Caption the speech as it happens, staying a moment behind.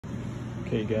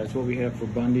Okay guys, what we have for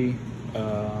Bundy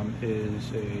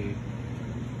is a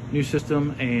new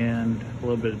system and a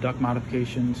little bit of duct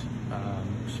modifications.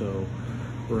 So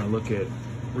we're going to look at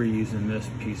reusing this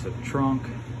piece of trunk.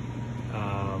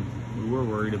 We were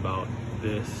worried about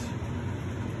this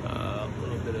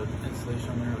little bit of insulation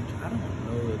on there, which I don't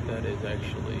know that is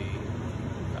actually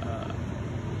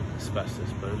asbestos,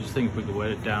 but I was just thinking if we could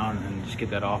wet it down and just get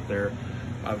that off there.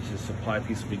 Obviously the supply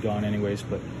piece will be gone anyways,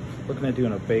 but looking at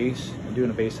doing a base and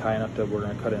doing a base high enough that we're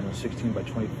going to cut in a 16 by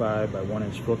 25 by 1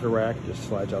 inch filter rack. Just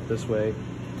slides out this way,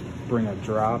 bring a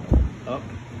drop up,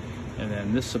 and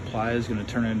then this supply is going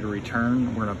to turn into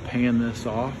return. We're going to pan this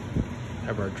off,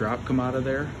 have our drop come out of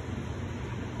there,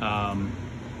 and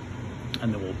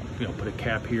then we'll put a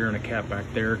cap here and a cap back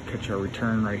there, catch our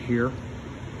return right here,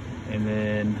 and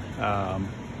then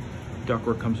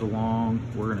ductwork comes along.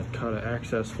 We're going to cut an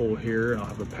access hole here, and I'll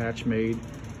have a patch made.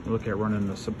 Look at running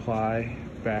the supply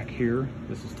back here.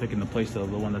 This is taking the place of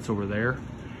the one that's over there,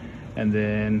 and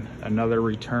then another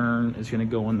return is going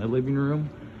to go in the living room.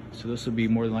 So this will be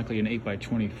more than likely an 8 by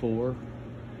 24.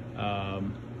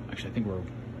 Actually, I think we're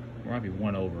might be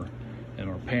one over, and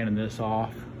we're panning this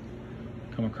off.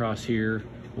 Come across here,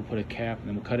 we'll put a cap, and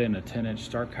then we'll cut in a 10-inch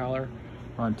start collar,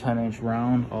 run 10-inch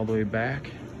round all the way back.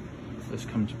 This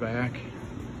comes back,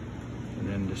 and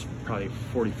then just probably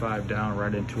 45 down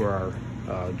right into our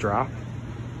drop.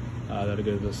 That'll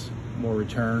give us more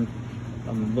return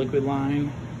on the liquid line.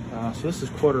 So this is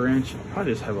 1/4 inch. I'll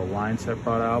probably just have a line set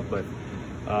brought out, but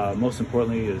most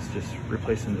importantly is just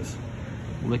replacing this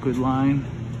liquid line.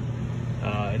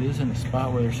 It is in a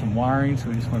spot where there's some wiring, so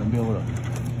we just want to be able to,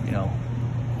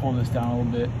 hold this down a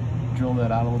little bit, drill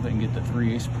that out a little bit, and get the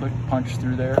 3/8 punch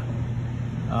through there.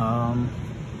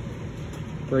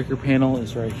 Breaker panel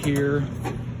is right here.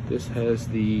 This has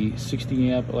the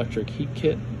 60 amp electric heat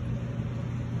kit,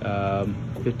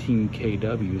 15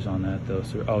 kWs on that though.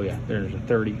 So, oh yeah, there's a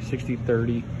 30, 60,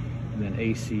 30, and then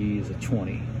AC is a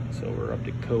 20. So we're up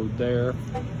to code there.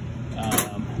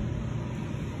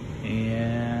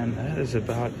 And that is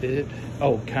about it.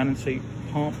 Oh, condensate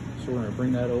pump. So we're gonna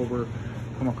bring that over,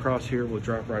 come across here, we'll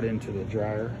drop right into the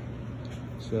dryer.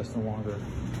 So that's no longer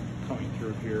coming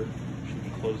through here.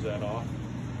 Should close that off.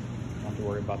 Don't have to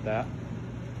worry about that.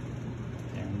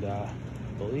 And I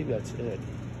believe that's it.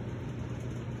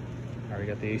 I already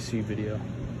got the AC video.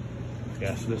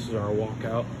 Yeah, so this is our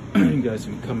walkout. You guys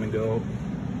can come and go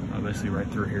basically right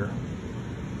through here.